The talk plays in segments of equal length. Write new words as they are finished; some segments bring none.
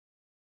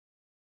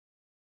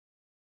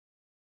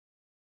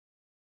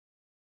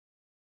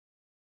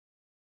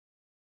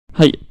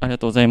はい、ありが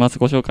とうございます。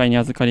ご紹介に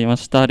預かりま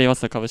した、レイワ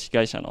セダ株式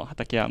会社の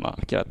畠山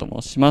明と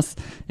申します。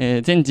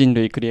全人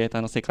類クリエイタ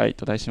ーの世界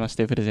と題しまし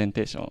て、プレゼン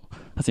テーションを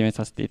始め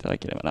させていただ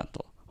ければな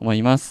と思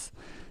います。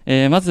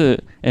ま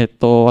ず、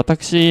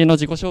私の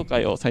自己紹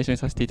介を最初に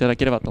させていただ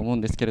ければと思う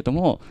んですけれど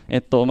も、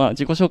自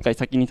己紹介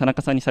先に田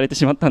中さんにされて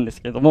しまったんで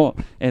すけれども、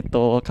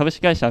株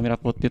式会社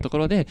amulapoっていうとこ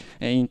ろで、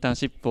インターン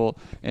シップを、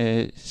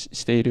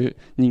している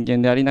人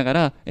間でありなが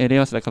ら、レイ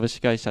ワセダ株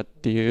式会社っ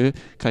ていう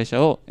会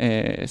社を、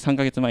3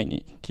ヶ月前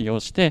に起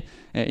業して、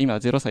今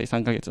0歳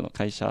3ヶ月の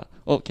会社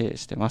を経営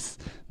してます。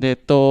で、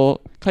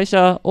会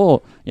社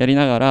をやり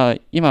ながら、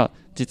今、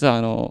実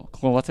はこ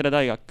こ早稲田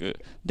大学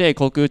で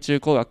航空宇宙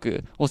工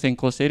学を専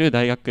攻している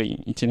大学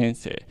院1年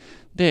生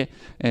で、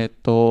エ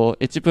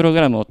ッジプロ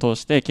グラムを通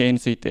して経営に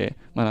ついて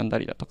学んだ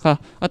りだと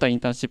か、あとはイン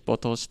ターンシップを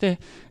通して、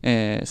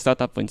スター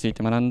トアップについ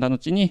て学んだ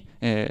後に、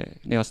レ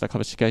イワセダ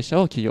株式会社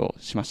を起業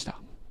しました。よ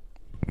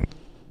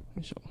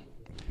いしょ。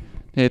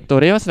レ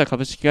イワセダ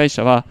株式会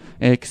社は、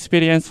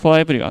Experience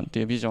for Everyone と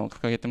いうビジョンを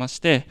掲げてまし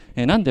て、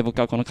なんで僕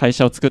はこの会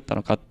社を作った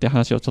のかって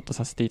話をちょっと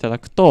させていただ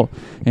くと、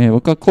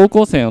僕は高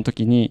校生の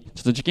時にち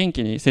ょっと受験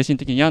期に精神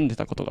的に病んで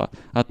たことが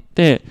あっ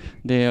て、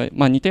で、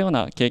似たよう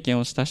な経験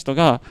をした人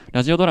が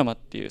ラジオドラマっ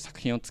ていう作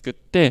品を作っ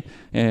て、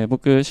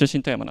僕出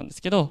身富山なんで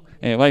すけど、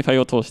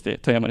Wi-Fi を通して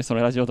富山にそ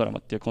のラジオドラマ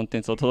っていうコンテ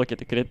ンツを届け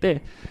てくれ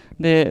て、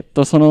で、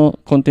その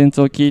コンテン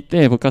ツを聞い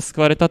て僕は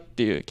救われたっ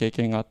ていう経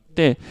験があっ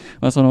て、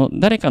その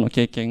誰かの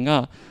経験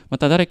がま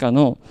た誰か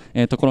の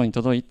ところに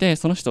届いて、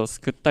その人を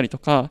救ったりと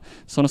か、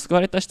その救わ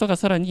れた人が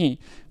さらに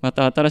ま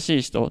た新し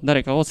い人、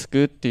誰かを救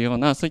うっていうよう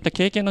な、そういった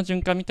経験の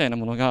循環みたいな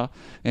ものが、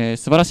素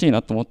晴らしい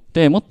なと思っ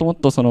て、もっともっ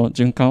とその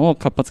循環を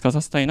活発化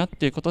させたいなっ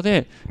ていうこと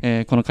で、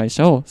この会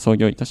社を創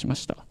業いたしま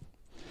した。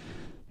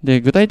で、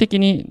具体的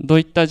にどう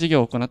いった事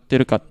業を行ってい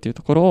るかっていう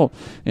ところを、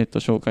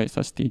紹介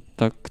させてい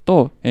ただく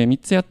と、3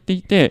つやって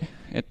いて、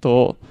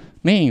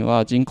メイン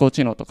は人工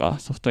知能とか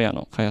ソフトウェア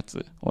の開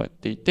発をやっ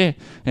ていて、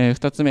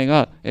2つ目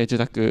が、自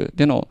宅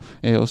での、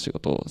お仕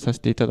事をさせ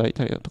ていただい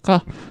たりだと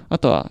か、あ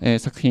とは、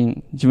作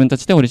品、自分た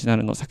ちでオリジナ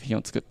ルの作品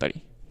を作った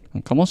りな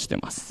んかもして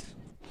ます。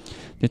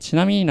で、ち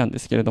なみになんで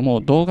すけれど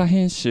も、動画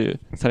編集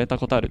された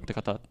ことあるって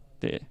方っ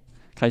て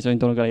会場に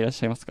どのぐらいいらっ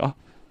しゃいますか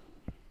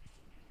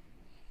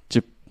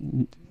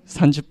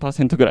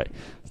？30% ぐらい。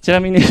ちな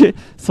みに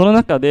その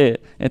中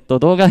で、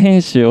動画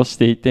編集をし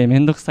ていてめ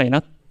んどくさいな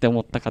って思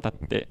った方っ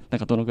てなん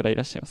かどのぐらいい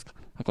らっしゃいますか？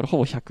これほ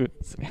ぼ100で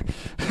すね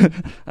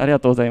ありが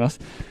とうございま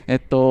す。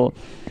こ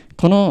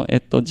の、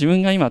自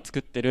分が今作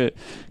ってる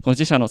この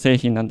自社の製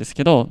品なんです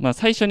けど、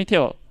最初に手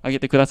を挙げ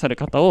てくださる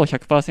方を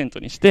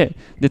 100% にして、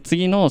で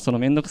次のその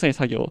めんどくさい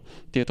作業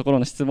っていうところ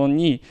の質問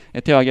に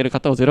手を挙げる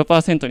方を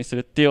 0% にす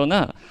るっていうよう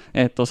な、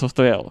ソフ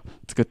トウェアを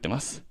作って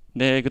ます。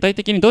で、具体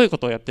的にどういうこ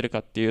とをやってるか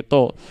っていう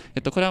と、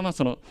これは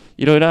その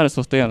いろいろある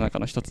ソフトウェアの中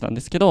の一つなん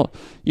ですけど、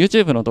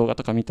YouTube の動画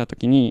とか見たと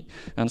きに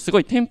すご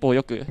いテンポを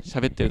よく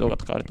喋ってる動画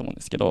とかあると思うん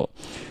ですけど、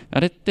あ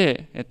れっ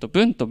て、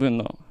文と文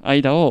の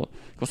間を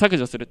こう削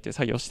除するっていう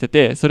作業をして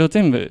て、それを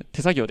全部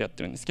手作業でやっ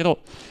てるんですけど、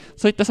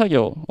そういった作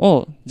業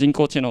を人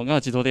工知能が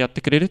自動でやって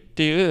くれるっ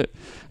てい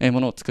うも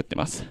のを作って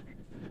ます。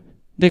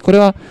で、これ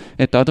は、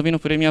Adobe の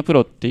プレミアプ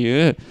ロって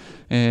いう、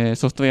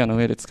ソフトウェアの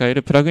上で使え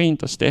るプラグイン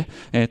として、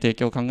提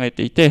供を考え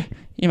ていて、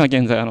今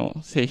現在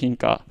製品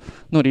化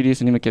のリリー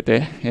スに向け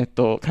て、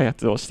開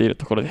発をしている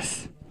ところで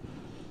す。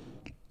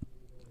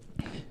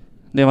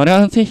で、我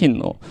々の製品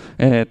の、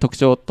特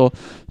徴と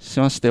し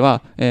まして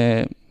は、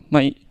め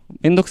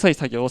んどくさい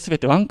作業をすべ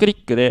てワンクリッ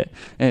クで、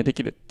で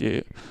きるってい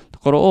うと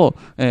ころを、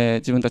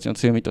自分たちの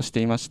強みとして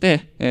いまし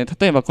て、例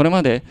えばこれ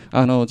まで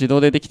自動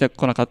でできて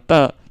こなかっ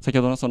た先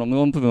ほどのその無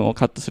音部分を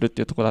カットするっ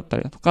ていうところだった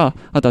りだとか、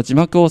あとは字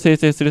幕を生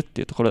成するって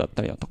いうところだっ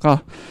たりだと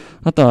か、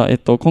あとは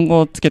今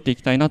後つけてい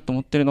きたいなと思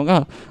っているの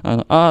が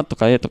あと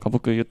かとか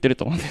僕言ってる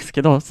と思うんです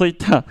けど、そういっ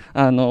た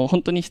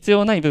本当に必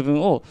要ない部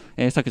分を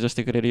削除し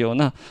てくれるよう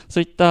な、そ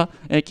ういった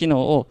機能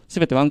をす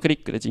べてワンクリ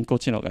ックで人工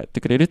知能がやっ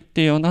てくれるっ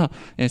ていうような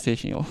製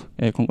品を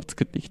今後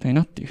作っていきたい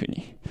なっていうふう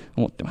に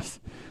思ってま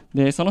す。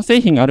で、その製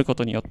品があるこ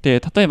とによっ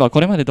て、例えばこ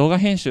れまで動画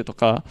編集と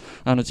か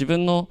自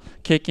分の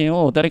経験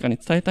を誰かに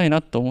伝えたい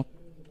なと思っ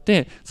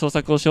て創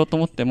作をしようと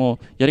思っても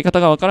やり方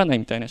がわからない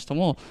みたいな人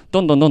も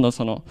どんどん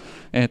その、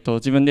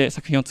自分で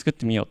作品を作っ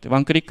てみようって、ワ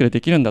ンクリックでで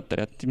きるんだった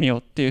らやってみよう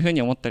っていうふう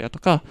に思ったりだと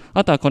か、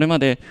あとはこれま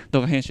で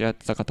動画編集やっ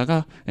てた方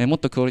が、もっ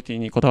とクオリティ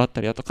にこだわった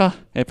りだとか、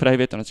プライ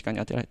ベートの時間に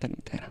当てられたり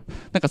みたいな、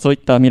なんかそういっ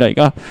た未来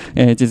が、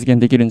実現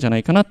できるんじゃな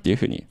いかなっていう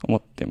ふうに思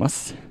ってま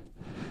す。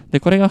で、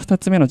これが2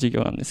つ目の事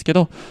業なんですけ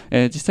ど、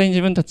実際に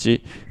自分た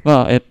ち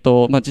は、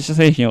自社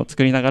製品を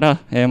作りなが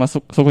ら、そ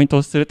こに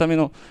投資するため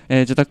の、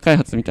受託開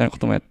発みたいなこ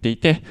ともやってい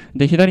て、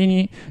で、左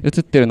に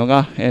映っているの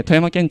が、富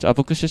山県庁、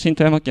僕出身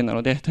富山県な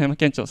ので、富山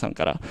県庁さん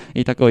から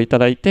委託をいた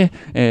だいて、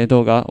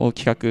動画を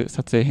企画、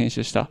撮影、編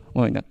集した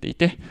ものになってい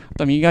て、あ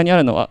と右側にあ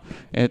るのは、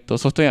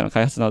ソフトウェアの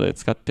開発などで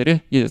使っている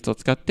技術を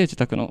使って受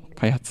託の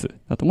開発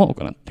なども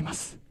行っていま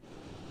す。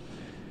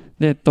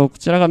で、こ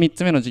ちらが3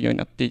つ目の事業に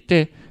なってい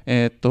て、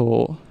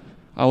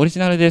オリジ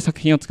ナルで作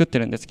品を作って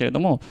るんですけれ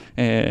ども、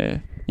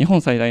日日本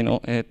最大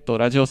の、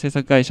ラジオ制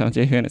作会社の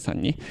JFN さ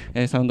んに、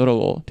サウンドロ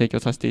ゴを提供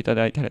させていた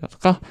だいたりだと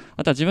か、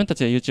あとは自分た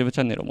ちで YouTube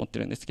チャンネルを持って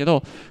るんですけ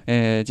ど、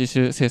自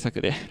主制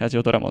作でラジ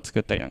オドラマを作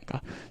ったりなん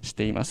かし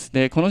ています。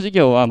で、この事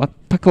業は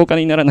全くお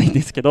金にならないん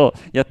ですけど、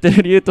やって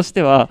る理由とし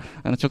ては、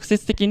直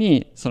接的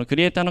にそのク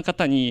リエイターの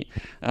方に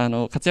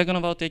活躍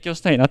の場を提供し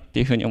たいなって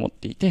いうふうに思っ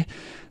ていて、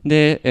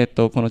で、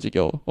この事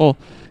業を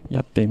や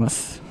っていま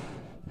す。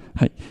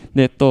はい。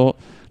で、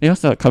レワ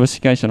スタ株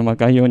式会社の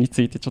概要に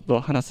ついてちょっと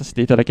話させ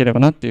ていただければ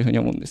なっていうふうに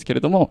思うんですけれ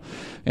ども、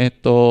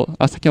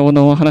先ほ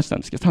ど話したん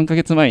ですけど、3ヶ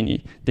月前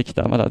にでき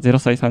た、まだ0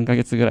歳3ヶ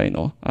月ぐらい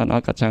の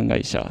赤ちゃん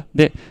会社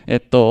で、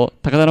高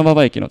田馬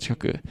場駅の近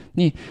く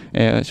に、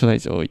所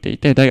在地を置いてい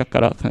て、大学か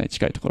らかなり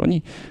近いところ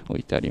に置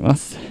いてありま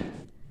す。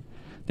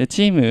で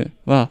チーム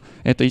は、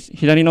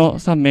左の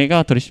3名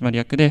が取締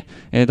役で、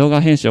動画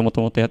編集をも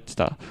ともとやって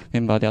たメ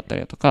ンバーであった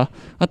りだとか、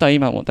あとは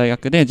今も大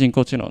学で人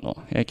工知能の、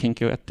研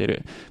究をやってい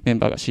るメン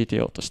バーが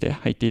CTO として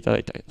入っていただ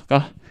いたりと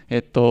か、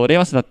レイ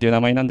ワセダっていう名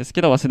前なんです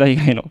けど、早稲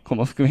田以外の子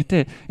も含め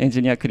てエン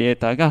ジニアクリエイ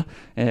ターが、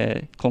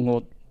今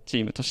後チ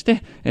ームとし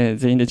て、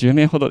全員で10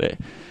名ほどで、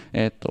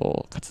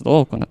活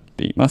動を行っ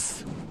ていま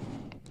す。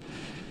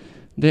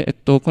で、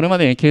これま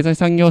で経済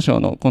産業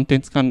省のコンテ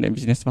ンツ関連ビ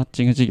ジネスマッ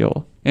チング事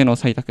業への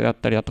採択であっ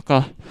たりだと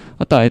か、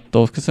あとは、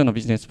複数の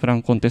ビジネスプラ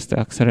ンコンテスト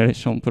やアクセラレー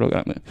ションプログ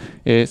ラム、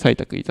採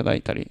択いただ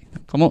いたりな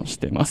んかもし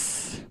ていま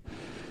す。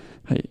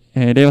はい。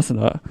レイワス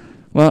ダ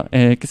は、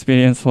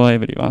Experience for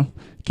Everyone、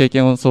経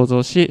験を創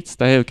造し、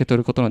伝え、受け取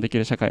ることのでき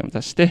る社会を目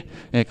指して、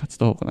活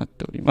動を行っ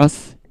ておりま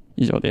す。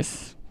以上で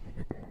す。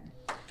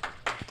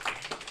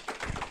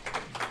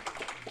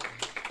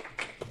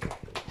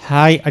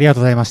はい、ありが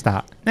とうございまし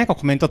た。何か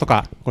コメントと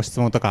かご質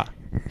問とか。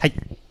はい。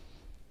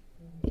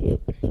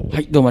は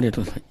い、どうもありが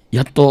とうございます。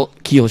やっと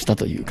起用した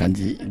という感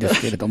じで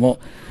すけれど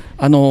も、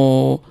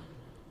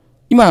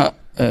今、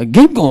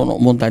言語の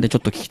問題でちょっ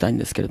と聞きたいん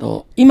ですけれ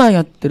ど、今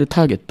やってる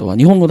ターゲットは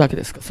日本語だけ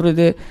ですか？それ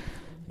で、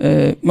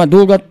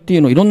動画ってい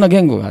うのいろんな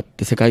言語があっ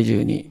て世界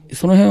中に、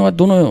その辺は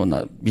どのよう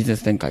なビジネ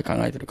ス展開考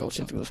えているか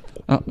教えてくださ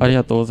い。あり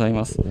がとうござい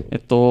ます。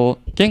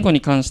言語に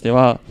関して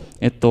は、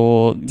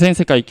全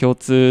世界共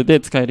通で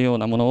使えるよう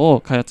なもの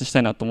を開発した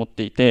いなと思っ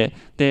ていて、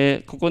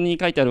でここに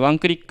書いてあるワン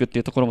クリックって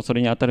いうところもそ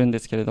れに当たるんで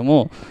すけれど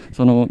も、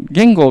その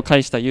言語を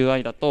介した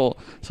UI だと、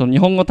その日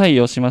本語対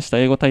応しました、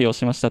英語対応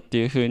しましたって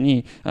いうふう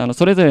に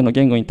それぞれの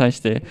言語に対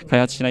して開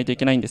発しないとい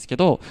けないんですけ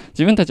ど、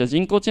自分たちは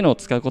人工知能を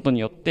使うことに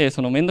よって、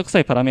そのめんどくさ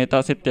いパラメー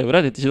タ設定を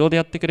裏で自動で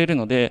やってくれる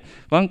ので、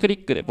ワンクリ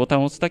ックでボタ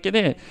ンを押すだけ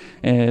で、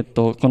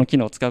この機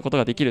能を使うこと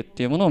ができるっ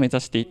ていうものを目指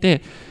してい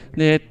て、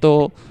で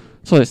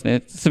そうです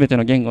ね、すべて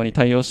の言語に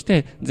対応し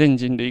て全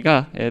人類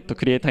が、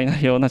クリエイターにな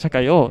るような社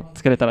会を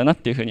作れたらなっ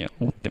ていうふうに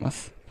思ってま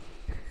す。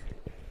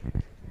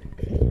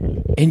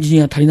エンジ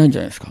ニア足りないんじ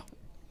ゃないですか？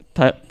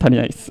足り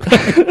ないです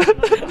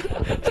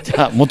じ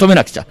ゃあ求め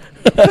なくちゃ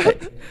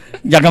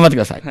じゃあ頑張ってく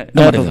ださい、はい、あ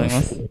りがとうござい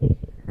ます。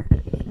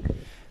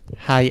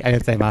はい、ありがとう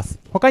ございます。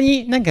他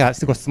に何か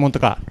ご質問と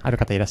かある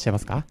方いらっしゃいま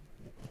すか？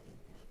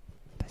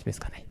大丈夫です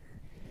かね。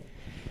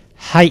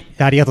はい、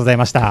ありがとうござい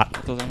ました。あり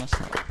がとうございまし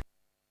た。